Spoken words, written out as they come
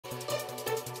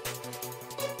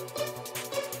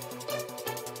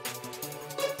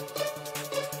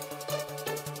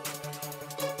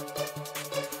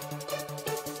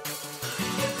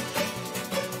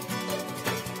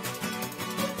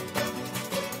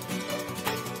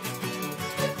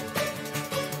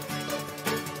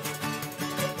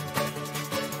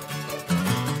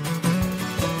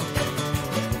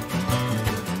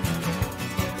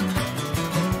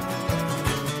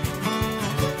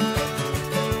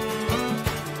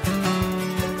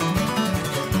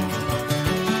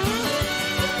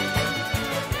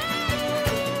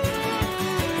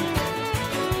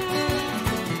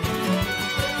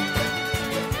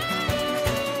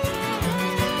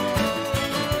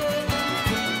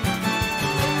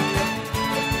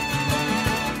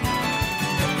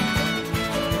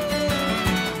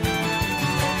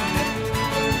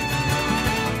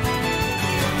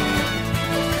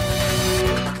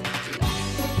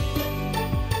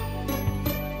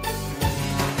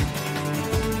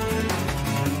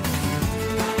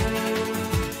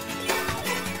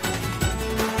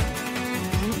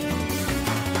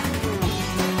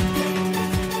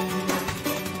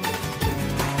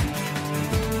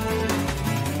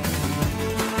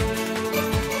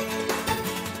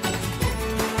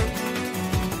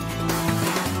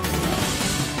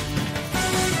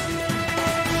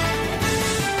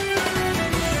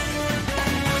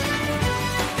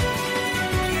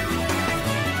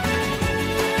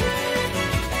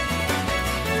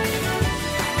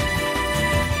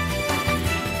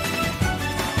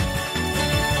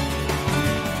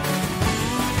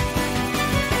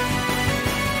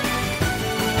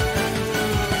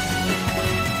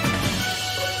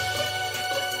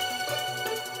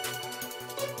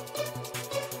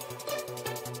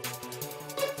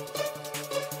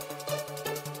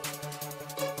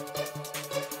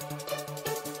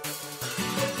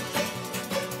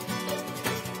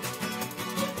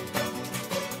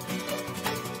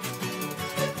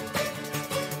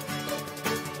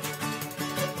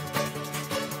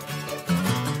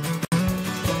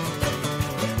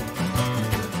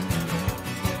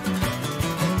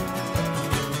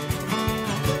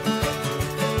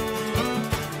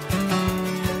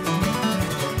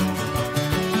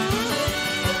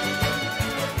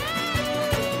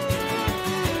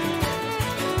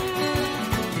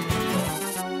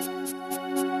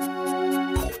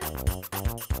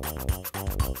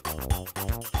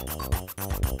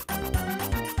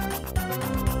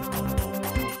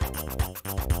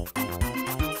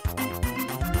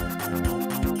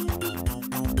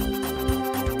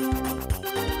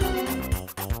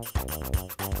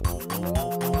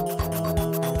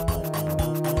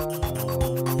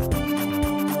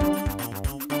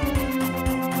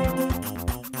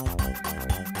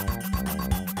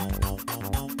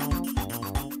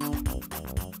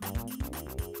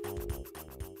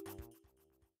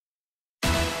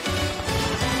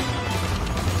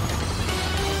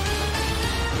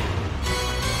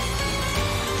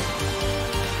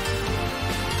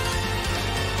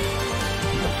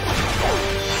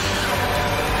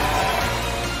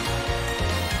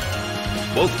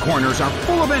Both corners are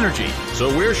full of energy,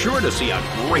 so we're sure to see a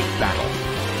great battle.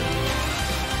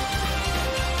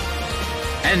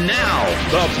 And now,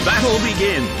 the battle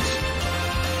begins.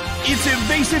 Its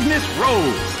evasiveness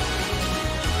rose.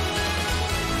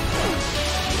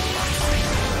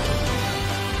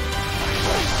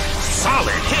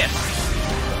 Solid hit.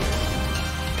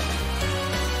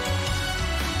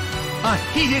 A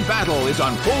heated battle is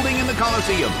unfolding in the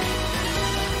Colosseum.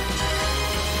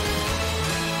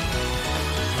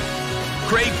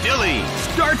 Cradily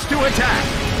starts to attack.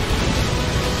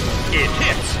 It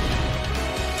hits.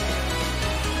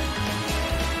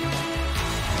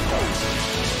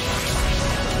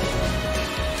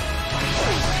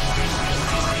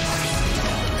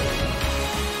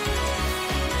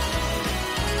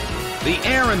 The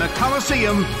air in the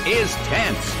Colosseum is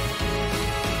tense.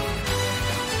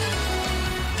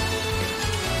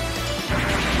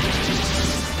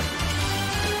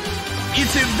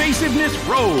 Its evasiveness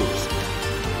rose.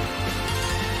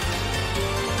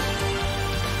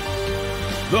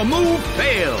 The move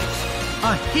fails.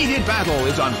 A heated battle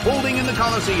is unfolding in the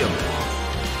Colosseum.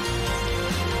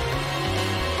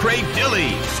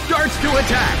 Cradily starts to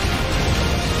attack.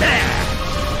 Bam!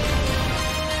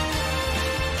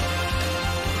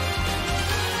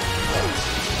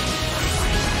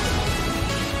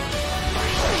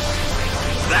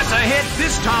 That's a hit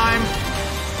this time.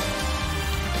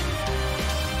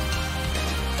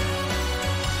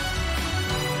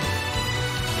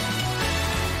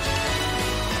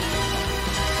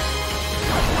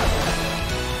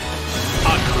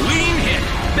 A clean hit.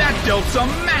 That dealt some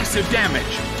massive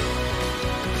damage.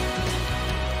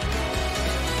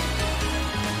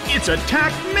 Its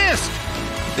attack missed.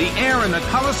 The air in the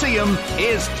Colosseum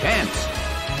is tense.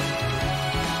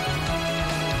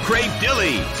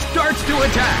 Cradily starts to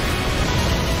attack.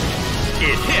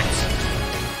 It hits.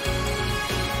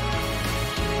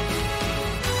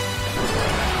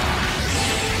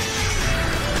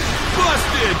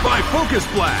 Busted by Focus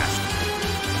Blast.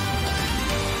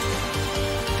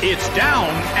 It's down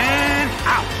and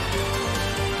out.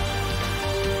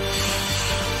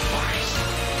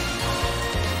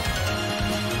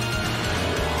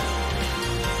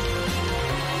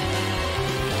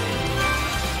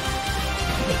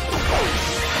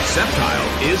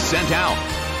 Sceptile is sent out.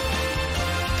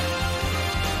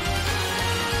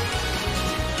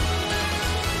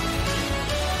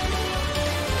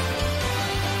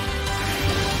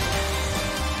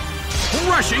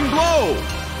 Crushing blow!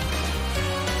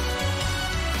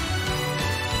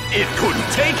 It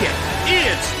couldn't take it.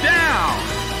 It's down!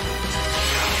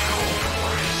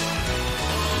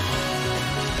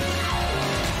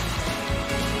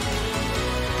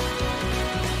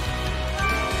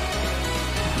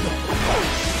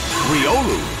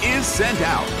 Riolu is sent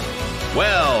out.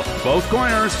 Well, both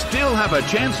corners still have a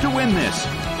chance to win this.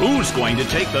 Who's going to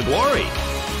take the glory?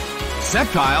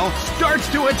 Sceptile starts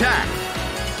to attack.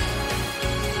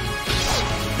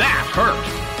 That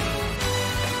hurt.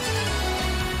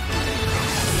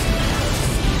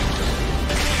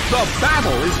 The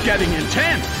battle is getting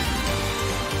intense.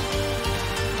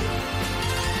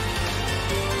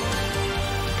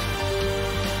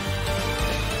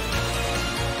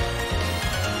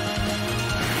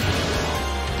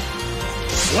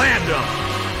 Slammed him.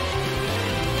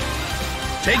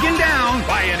 Taken down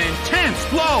by an intense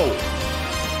blow.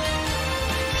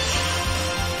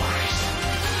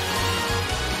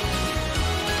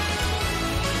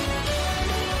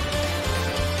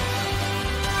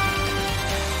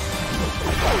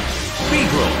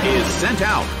 Beedrill is sent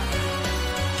out.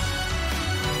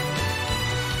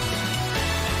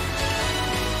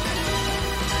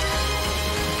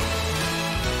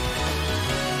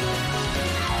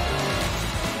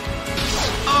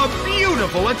 A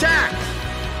beautiful attack.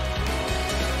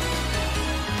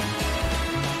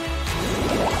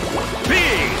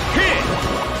 Big hit.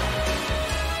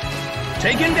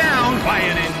 Taken down by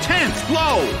an intense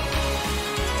blow.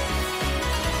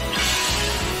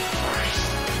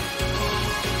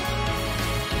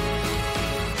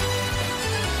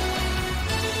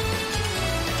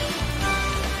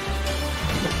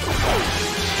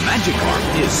 Magikarp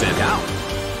is sent out.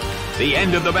 The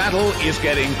end of the battle is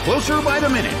getting closer by the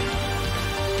minute.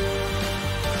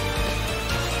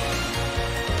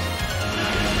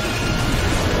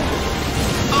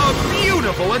 A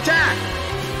beautiful attack!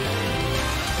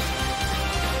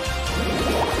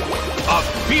 A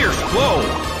fierce blow!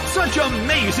 Such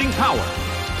amazing power!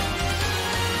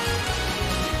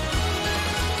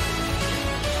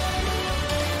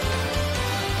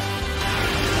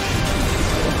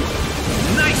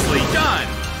 Nicely done!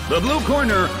 The blue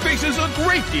corner faces a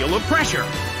great deal of pressure.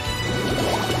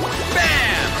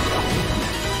 Bam!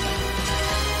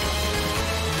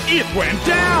 It went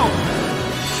down!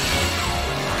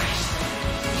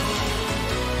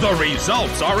 The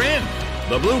results are in!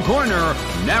 The blue corner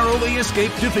narrowly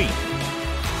escaped defeat.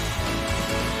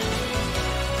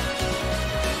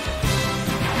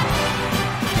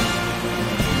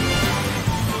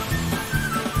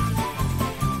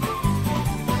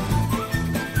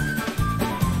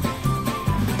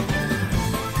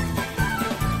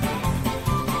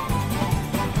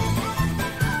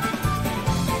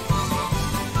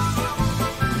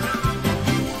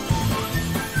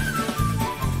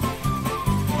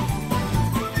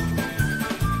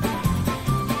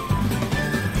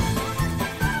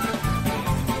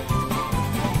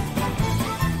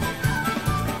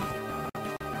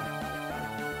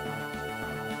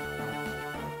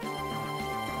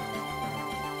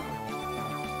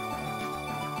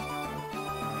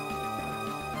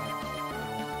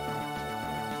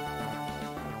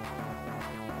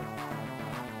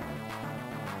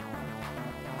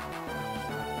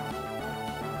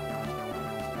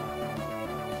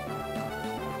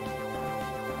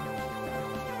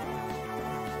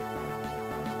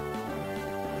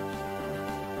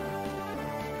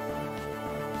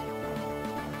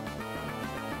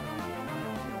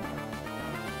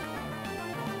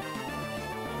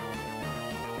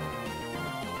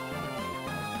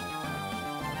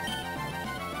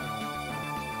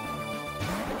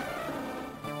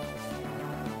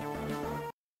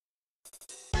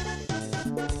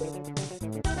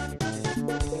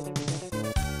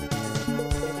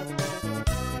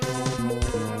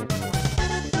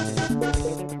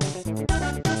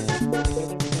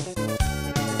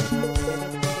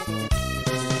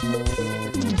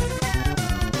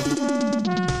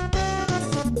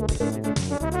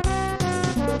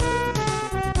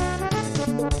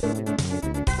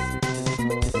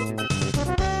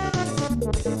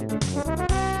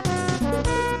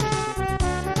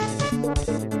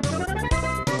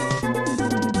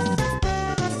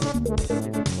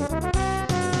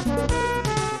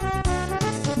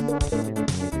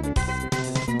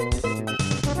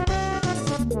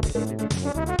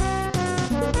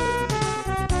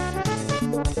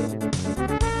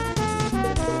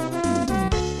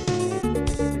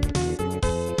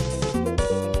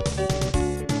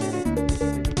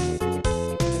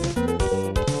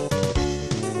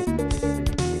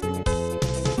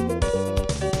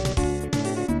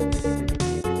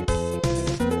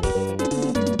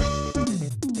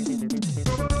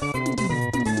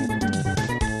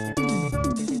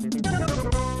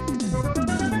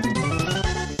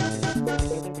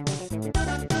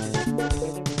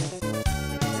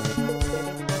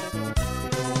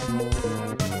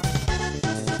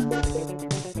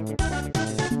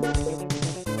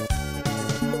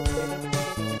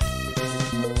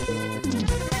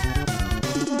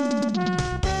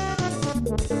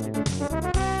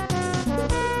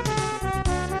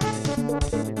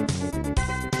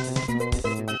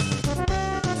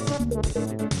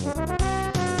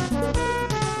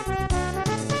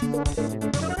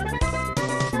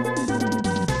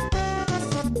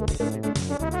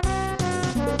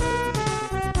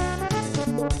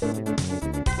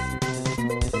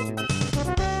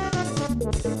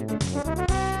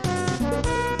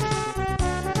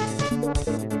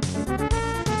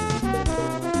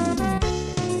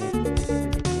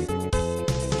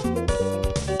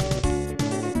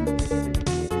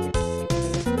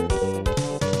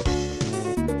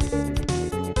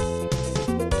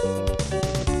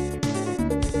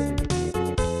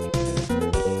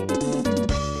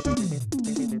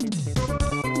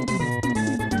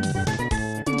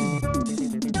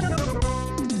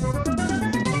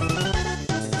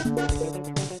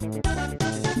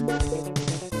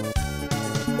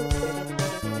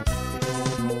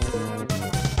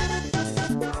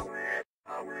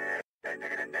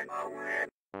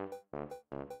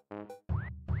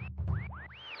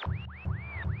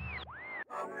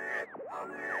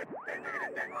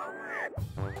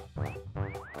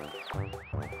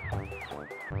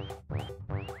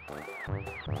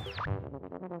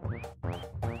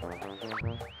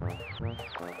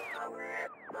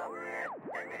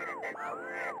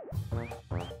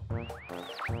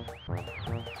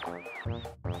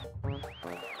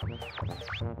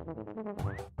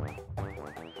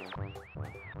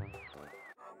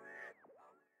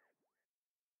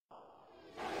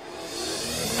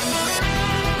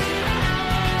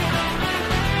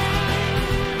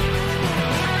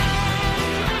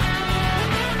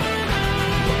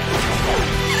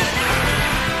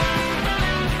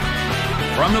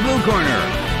 From the blue corner,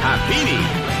 Happiny.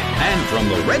 And from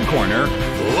the red corner,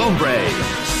 Lombre.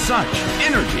 Such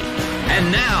energy.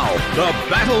 And now, the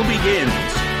battle begins.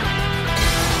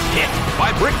 Hit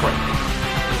by Brick Break.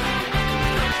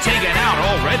 Taken out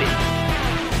already.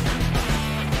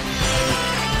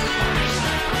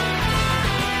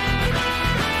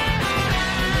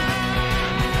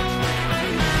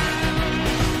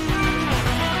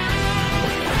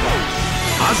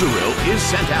 Azurill is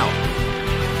sent out.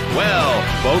 Well,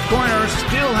 both corners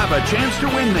still have a chance to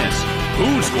win this.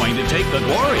 Who's going to take the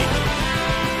glory?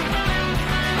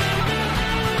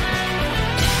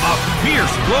 A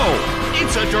fierce blow.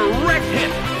 It's a direct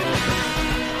hit.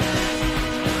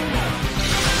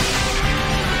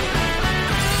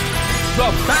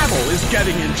 The battle is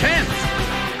getting intense.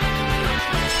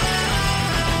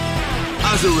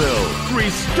 Azurill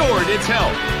restored its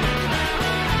health.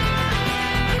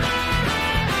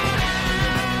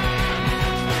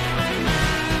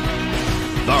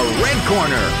 The red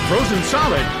corner, frozen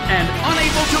solid and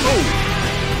unable to move.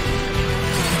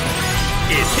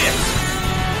 It hits.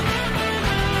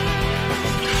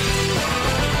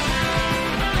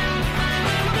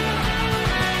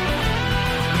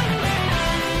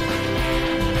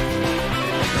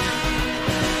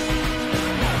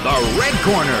 The red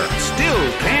corner still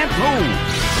can't move.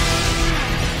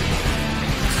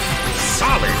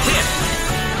 Solid hit.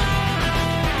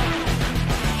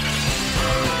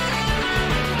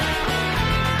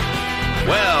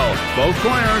 Well, both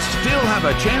corners still have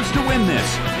a chance to win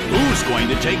this. Who's going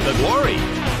to take the glory?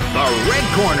 The red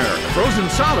corner, frozen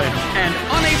solid and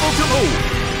unable to move.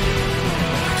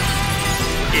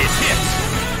 It hits.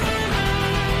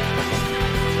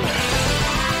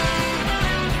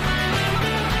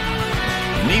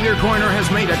 Neither corner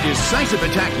has made a decisive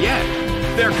attack yet.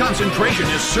 Their concentration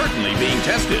is certainly being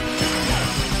tested.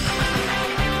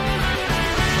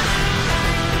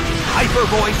 Hyper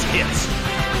Voice hits.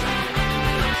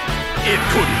 It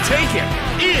couldn't take it.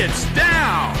 It's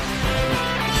down.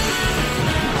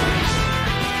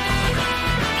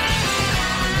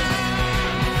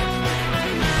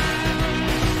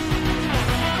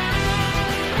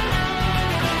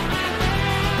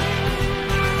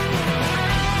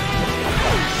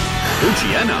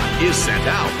 Poochyena is sent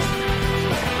out.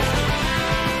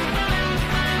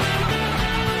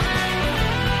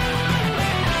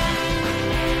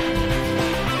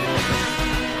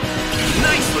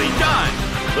 Nicely done!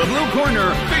 The blue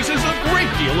corner faces a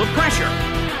great deal of pressure.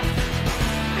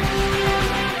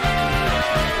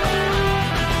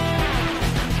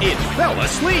 It fell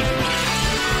asleep.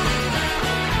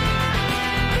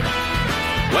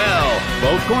 Well,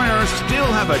 both corners still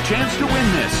have a chance to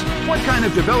win this. What kind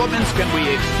of developments can we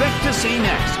expect to see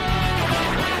next?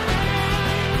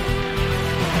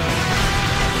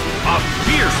 A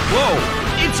fierce blow.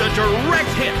 It's a direct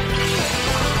hit.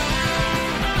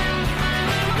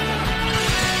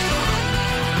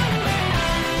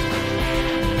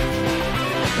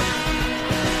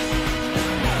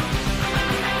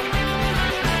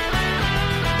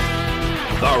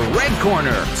 The red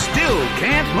corner still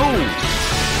can't move.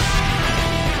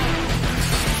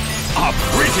 A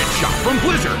frigid shot from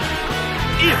Blizzard.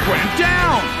 It went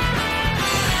down.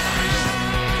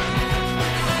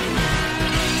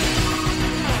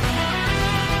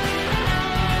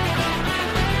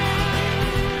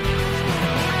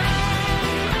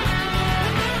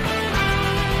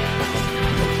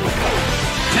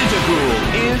 Tentacruel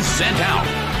is sent out.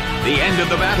 The end of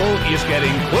the battle is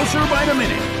getting closer by the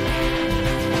minute.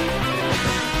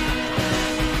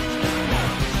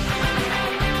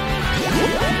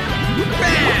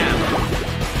 Bam!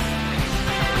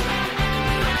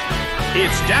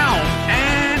 It's down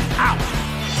and out.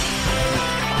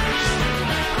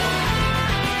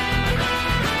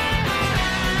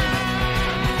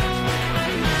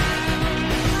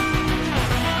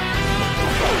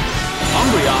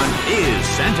 Umbreon is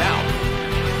sent out.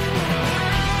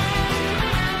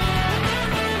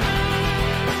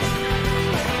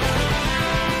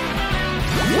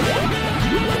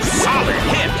 Solid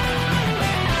hit.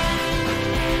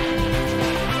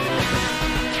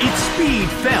 Its speed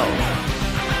fell.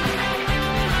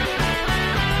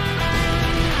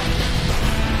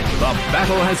 The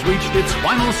battle has reached its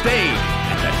final stage,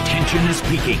 and the tension is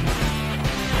peaking.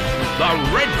 The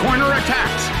red corner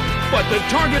attacks, but the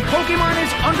target Pokémon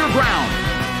is underground.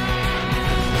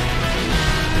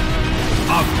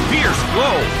 A fierce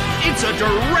blow. It's a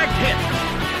direct hit.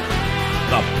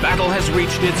 The battle has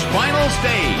reached its final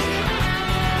stage.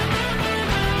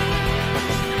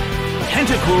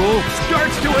 Tentacruel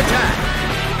starts to attack.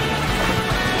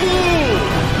 Ooh!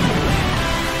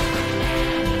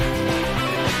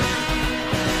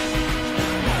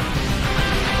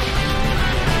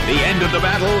 The end of the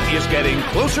battle is getting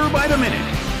closer by the minute.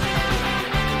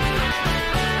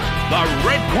 The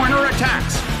red corner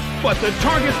attacks, but the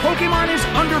target Pokémon is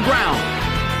underground.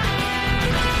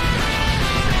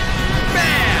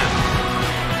 Bam!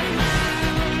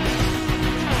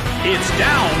 It's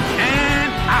down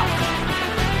and out.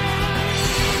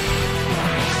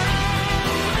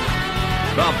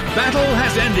 The battle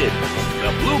has ended.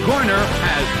 The blue corner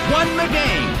has won the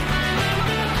game.